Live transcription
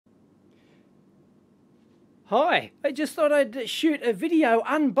Hi, I just thought I'd shoot a video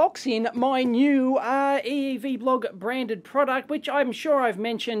unboxing my new EEVblog branded product, which I'm sure I've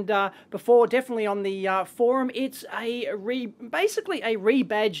mentioned before, definitely on the forum. It's basically a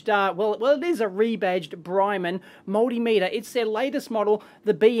rebadged, well, it is a rebadged Brymen Multimeter. It's their latest model,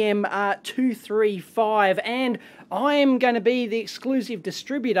 the BM235, and I'm going to be the exclusive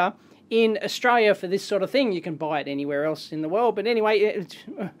distributor in Australia for this sort of thing. You can buy it anywhere else in the world, but anyway,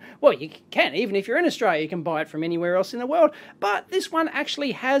 well, you can, even if you're in Australia, you can buy it from anywhere else in the world, but this one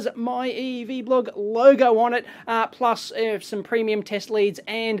actually has my EEVblog logo on it, plus some premium test leads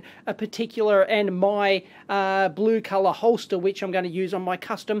and a particular, and my blue color holster, which I'm going to use on my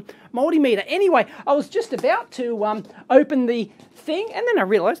custom multimeter. Anyway, I was just about to open the thing, and then I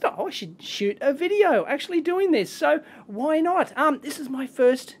realized, oh, I should shoot a video actually doing this, so why not? This is my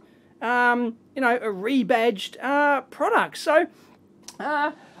first a rebadged product. So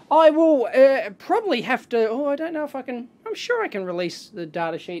I will probably have to, I don't know if I can, I'm sure I can release the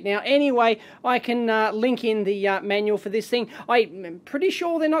data sheet now. Anyway, I can link in the manual for this thing. I'm pretty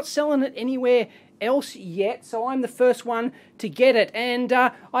sure they're not selling it anywhere else yet, so I'm the first one to get it. And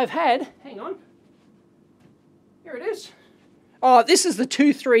I've had, hang on, here it is. Oh, this is the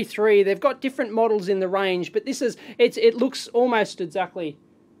 233. They've got different models in the range, but this is, it looks almost exactly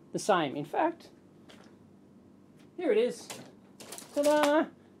the same. In fact, here it is. Ta-da!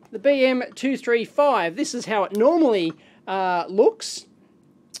 The BM235. This is how it normally looks.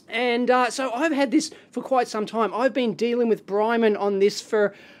 And so I've had this for quite some time. I've been dealing with Brymen on this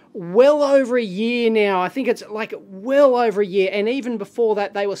for well over a year now. I think it's like well over a year, and even before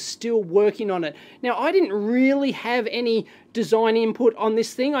that they were still working on it. Now, I didn't really have any design input on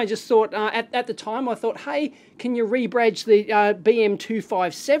this thing. I just thought, at the time, I thought, hey, can you rebadge the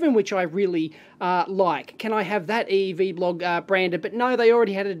BM257, which I really like? Can I have that EEVblog branded? But no, they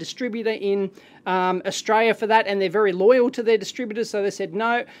already had a distributor in Australia for that, and they're very loyal to their distributors, so they said,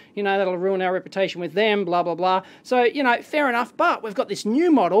 no, that'll ruin our reputation with them, blah, blah, blah. So, fair enough, but we've got this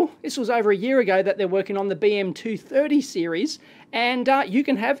new model. This was over a year ago that they're working on, the BM230 series, and you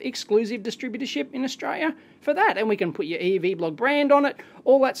can have exclusive distributorship in Australia for that, and we can put your EEVblog brand on it,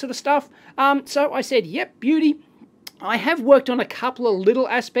 all that sort of stuff. So I said, yep, beauty. I have worked on a couple of little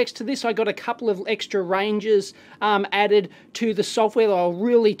aspects to this. I got a couple of extra ranges added to the software. They were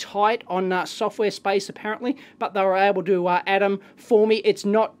really tight on software space, apparently, but they were able to add them for me. It's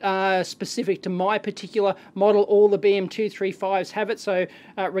not specific to my particular model. All the BM235s have it, so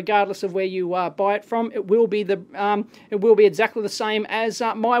regardless of where you buy it from, it will be exactly the same as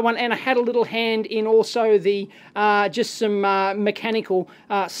my one. And I had a little hand in also the just some mechanical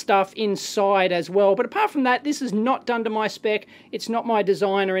stuff inside as well. But apart from that, this is not done to my spec. It's not my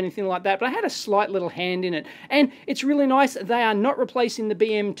design or anything like that, but I had a slight little hand in it. And it's really nice. They are not replacing the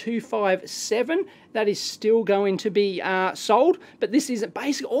BM257. That is still going to be sold, but this is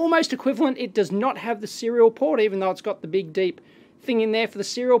basically almost equivalent. It does not have the serial port, even though it's got the big deep thing in there for the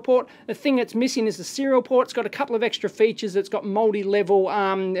serial port. The thing that's missing is the serial port. It's got a couple of extra features. It's got multi-level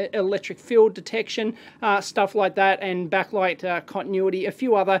electric field detection, stuff like that, and backlight continuity, a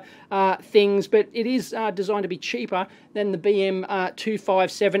few other things, but it is designed to be cheaper than the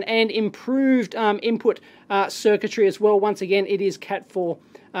BM257 and improved input circuitry as well. Once again, it is Cat4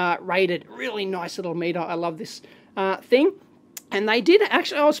 rated. Really nice little meter. I love this thing. And they did,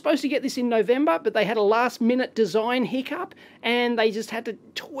 actually, I was supposed to get this in November, but they had a last-minute design hiccup, and they just had to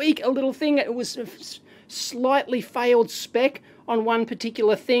tweak a little thing. It was a slightly failed spec on one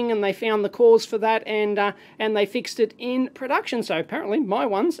particular thing, and they found the cause for that, and they fixed it in production. So apparently my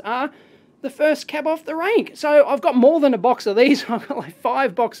ones are the first cab off the rank. So I've got more than a box of these. I've got like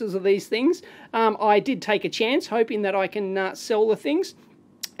 5 boxes of these things. I did take a chance, hoping that I can sell the things.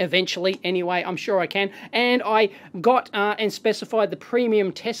 Eventually, anyway, I'm sure I can. And I got and specified the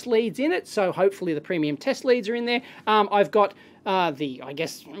premium test leads in it, so hopefully the premium test leads are in there. I've got I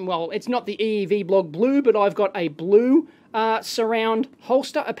guess, well, it's not the EEVblog blue, but I've got a blue surround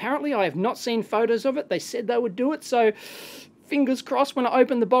holster. Apparently, I have not seen photos of it. They said they would do it, so fingers crossed when I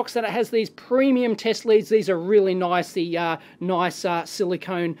open the box that it has these premium test leads. These are really nice. The nice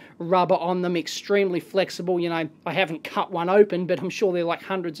silicone rubber on them, extremely flexible. I haven't cut one open, but I'm sure they're like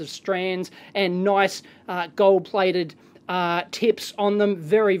hundreds of strands, and nice gold-plated tips on them.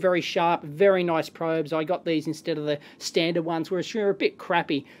 Very, very sharp, very nice probes. I got these instead of the standard ones, which are a bit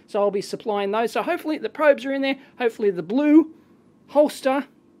crappy. So I'll be supplying those. So hopefully the probes are in there. Hopefully the blue holster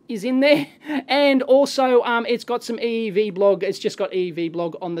is in there, and also it's got some EEVblog. It's just got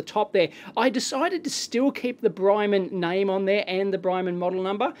EEVblog on the top there. I decided to still keep the Brymen name on there and the Brymen model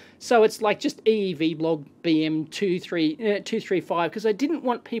number, so it's like just EEVblog BM235, because I didn't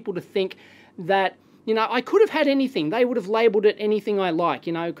want people to think that You know, I could have had anything. They would have labelled it anything I like.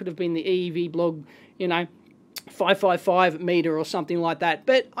 You know, it could have been the EEVblog, you know, 555 meter or something like that.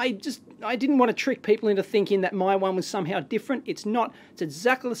 But I didn't want to trick people into thinking that my one was somehow different. It's not. It's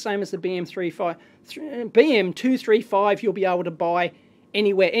exactly the same as the BM235 you'll be able to buy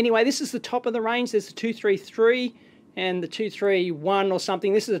anywhere. Anyway, this is the top of the range. There's the 233 and the 231 or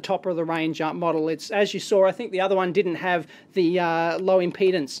something. This is the top of the range model. It's, as you saw, I think the other one didn't have the low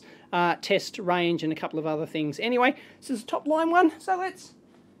impedance test range and a couple of other things. Anyway, this is the top line one. So let's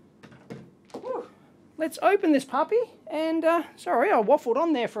open this puppy. And sorry, I waffled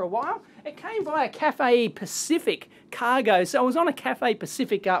on there for a while. It came via Cathay Pacific cargo, so I was on a Cathay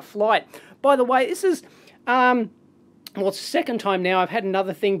Pacific flight. By the way, this is well, it's the second time now I've had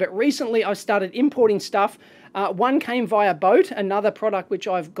another thing, but recently I started importing stuff. One came via boat, another product which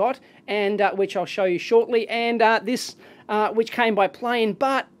I've got, and which I'll show you shortly, and this which came by plane,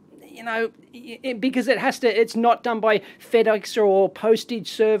 but you know, because it's not done by FedEx or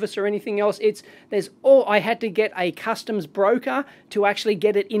postage service or anything else. I had to get a customs broker to actually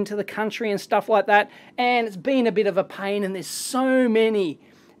get it into the country and stuff like that, and it's been a bit of a pain, and there's so many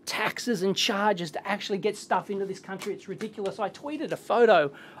taxes and charges to actually get stuff into this country. It's ridiculous. I tweeted a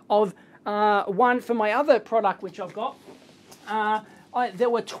photo of one for my other product which I've got. There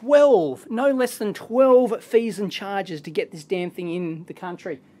were 12, no less than 12 fees and charges to get this damn thing in the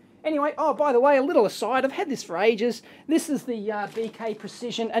country. Anyway, oh, by the way, a little aside, I've had this for ages. This is the BK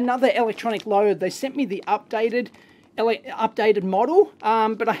Precision, another electronic load. They sent me the updated model,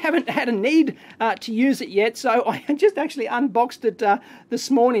 but I haven't had a need to use it yet, so I just actually unboxed it this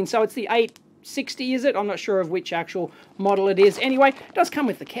morning. So it's the 860, is it? I'm not sure of which actual model it is. Anyway, it does come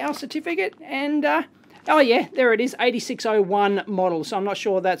with the cow certificate, and oh yeah, there it is, 8601 model. So I'm not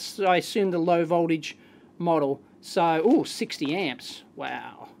sure that's, I assume, the low voltage model. So, ooh, 60 amps,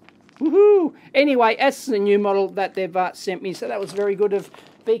 wow. Woohoo! Anyway, that's the new model that they've sent me, so that was very good of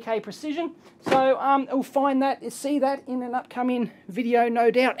BK Precision. So we'll see that in an upcoming video, no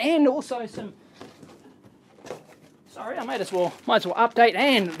doubt, and also some. Sorry, I might as well update.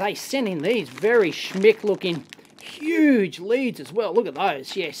 And they sent in these very schmick-looking, huge leads as well. Look at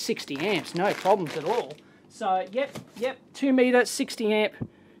those. Yeah, 60 amps, no problems at all. So yep, 2 meter, 60 amp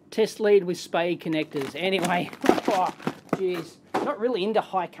test lead with spade connectors. Anyway, oh, geez. Not really into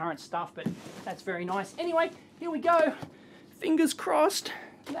high current stuff, but that's very nice. Anyway, here we go. Fingers crossed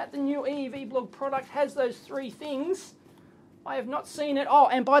that the new EEVblog product has those three things. I have not seen it. Oh,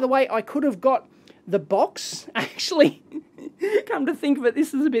 and by the way, I could have got the box. Actually, come to think of it,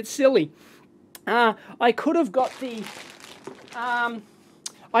 this is a bit silly. I could have got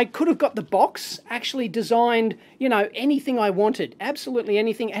the box actually designed, you know, anything I wanted, absolutely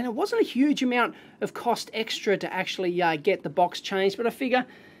anything, and it wasn't a huge amount of cost extra to actually get the box changed, but I figure,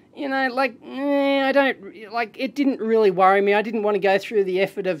 you know, like, it didn't really worry me. I didn't want to go through the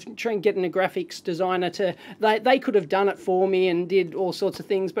effort of trying getting a graphics designer to, they could have done it for me and did all sorts of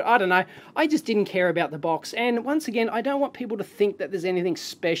things, but I don't know, I just didn't care about the box, and once again, I don't want people to think that there's anything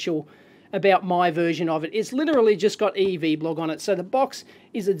special about my version of it. It's literally just got EEVblog on it, so the box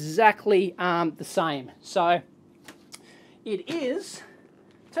is exactly the same. So it is,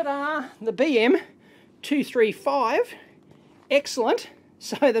 ta-da, the BM235. Excellent.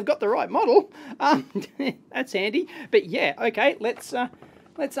 So they've got the right model. That's handy. But yeah, okay, let's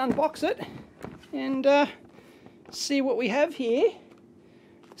unbox it and see what we have here.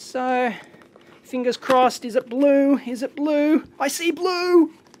 So fingers crossed. Is it blue? Is it blue? I see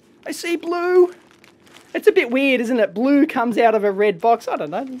blue. I see blue. It's a bit weird, isn't it? Blue comes out of a red box. I don't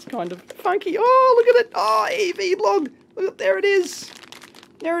know. It's kind of funky. Oh, look at it. Oh, EEVblog. Look, there it is.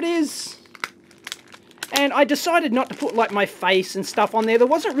 There it is. And I decided not to put like my face and stuff on there. There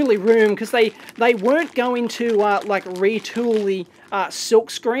wasn't really room because they weren't going to like retool the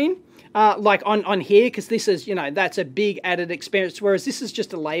silk screen like on here, because this is, you know, that's a big added experience, whereas this is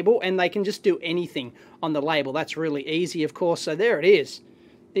just a label and they can just do anything on the label. That's really easy, of course. So there it is.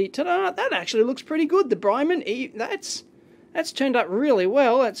 Ta-da, that actually looks pretty good. The Brymen, that's turned up really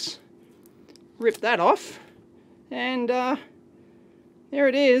well. Let's rip that off. And there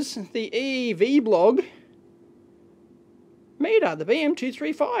it is, the EEVblog meter, the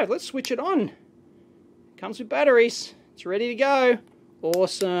BM235. Let's switch it on. Comes with batteries. It's ready to go.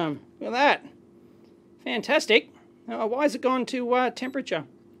 Awesome. Look at that. Fantastic. Now, why has it gone to temperature?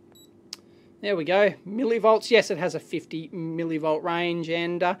 There we go, millivolts. Yes, it has a 50 millivolt range,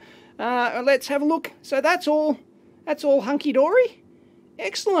 and let's have a look. So that's all hunky-dory.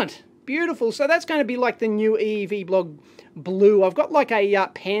 Excellent, beautiful. So that's going to be like the new EEVblog blue. I've got like a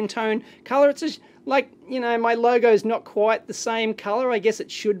Pantone color. It's just like, you know, my logo's not quite the same color. I guess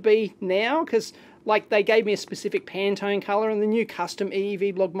it should be now, because like they gave me a specific Pantone color and the new custom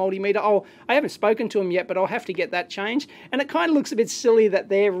EEVblog multimeter. Oh, I haven't spoken to them yet, but I'll have to get that changed. And it kind of looks a bit silly that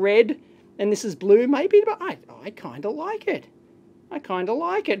they're red and this is blue maybe, but I kind of like it. I kind of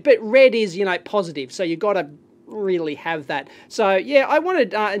like it. But red is, you know, positive, so you got to really have that. So yeah, I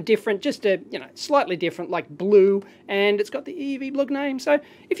wanted a different, just a, you know, slightly different, like blue, and it's got the EEVblog name. So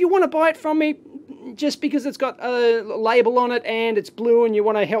if you want to buy it from me just because it's got a label on it and it's blue and you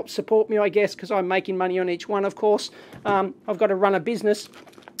want to help support me, I guess, because I'm making money on each one, of course. I've got to run a business,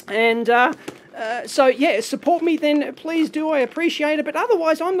 and so yeah, support me then, please do. I appreciate it. But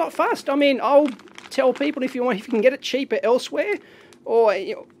otherwise, I'm not fussed. I mean, I'll tell people if you can get it cheaper elsewhere, or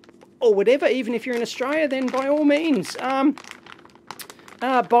whatever, even if you're in Australia, then by all means, buy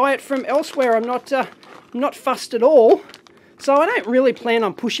it from elsewhere. I'm not fussed at all. So I don't really plan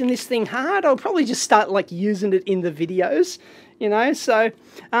on pushing this thing hard. I'll probably just start like using it in the videos, you know. So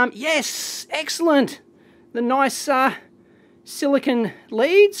yes, excellent. The nice silicon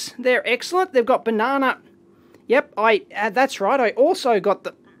leads, they're excellent. They've got banana. Yep, that's right. I also got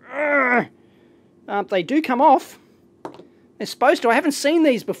the. They do come off. They're supposed to. I haven't seen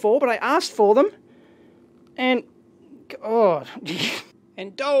these before, but I asked for them. And, oh,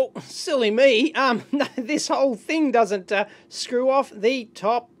 and oh, silly me, this whole thing doesn't screw off. The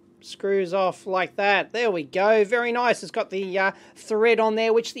top screws off like that. There we go. Very nice. It's got the thread on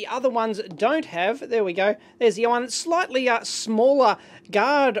there, which the other ones don't have. There we go. There's the one. Slightly smaller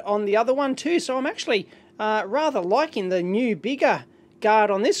guard on the other one too. So I'm actually rather liking the new, bigger guard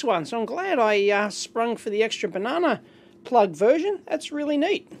on this one. So I'm glad I sprung for the extra banana plug version. That's really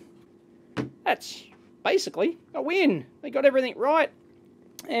neat. That's basically a win. They got everything right.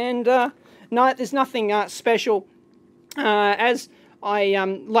 And no, there's nothing special. As I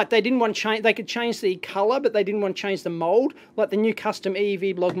like, they didn't want to change. They could change the color, but they didn't want to change the mold. Like the new custom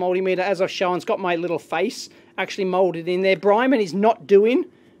EEVblog multimeter, as I've shown, it's got my little face actually molded in there. Brymen is not doing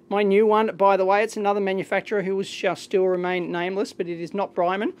my new one, by the way. It's another manufacturer who shall still remain nameless, but it is not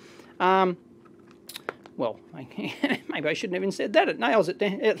Brymen. Well, maybe I shouldn't have even said that. It nails it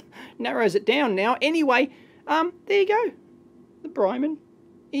down. It narrows it down now. Anyway, there you go. The Brymen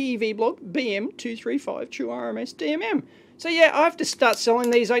EEVblog BM235 True RMS DMM. So yeah, I have to start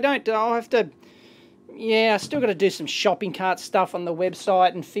selling these. I'll have to, yeah, I still got to do some shopping cart stuff on the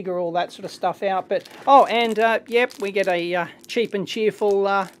website and figure all that sort of stuff out. But, oh, and yep, we get a cheap and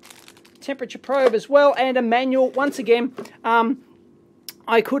cheerful temperature probe as well, and a manual. Once again,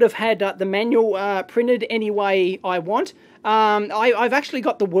 I could have had the manual printed any way I want. I've actually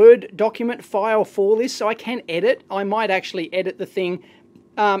got the Word document file for this, so I can edit. I might actually edit the thing,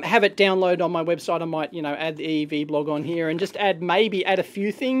 have it download on my website. I might, you know, add the EEVblog on here and just maybe add a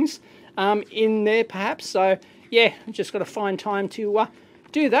few things in there perhaps. So yeah, just got to find time to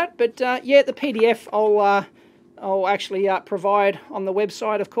do that. But yeah, the PDF I'll actually provide on the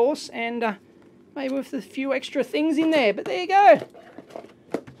website, of course, and maybe with a few extra things in there. But there you go.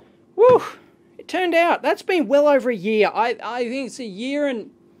 Woo! It turned out that's been well over a year. I think it's a year,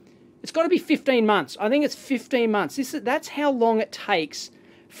 and it's got to be 15 months. I think it's 15 months. That's how long it takes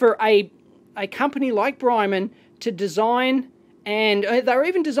for a company like Brymen to design, and they were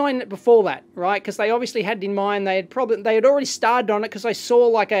even designing it before that, right? Because they obviously had it in mind. They had already started on it, because I saw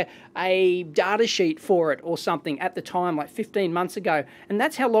like a data sheet for it or something at the time, like 15 months ago, and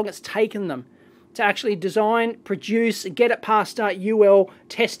that's how long it's taken them to actually design, produce, get it past UL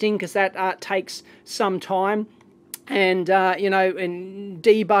testing, because that takes some time, and you know, and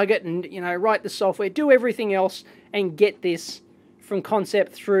debug it, and you know, write the software, do everything else, and get this from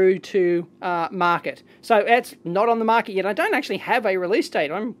concept through to market. So it's not on the market yet. I don't actually have a release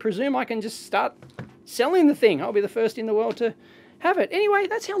date. I presume I can just start selling the thing. I'll be the first in the world to have it. Anyway,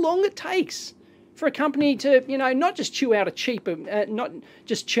 that's how long it takes for a company to, you know, not just chew out a cheap, not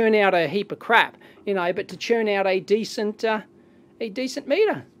just churn out a heap of crap, you know, but to churn out a decent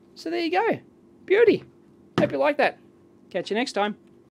meter. So there you go. Beauty. Hope you like that. Catch you next time.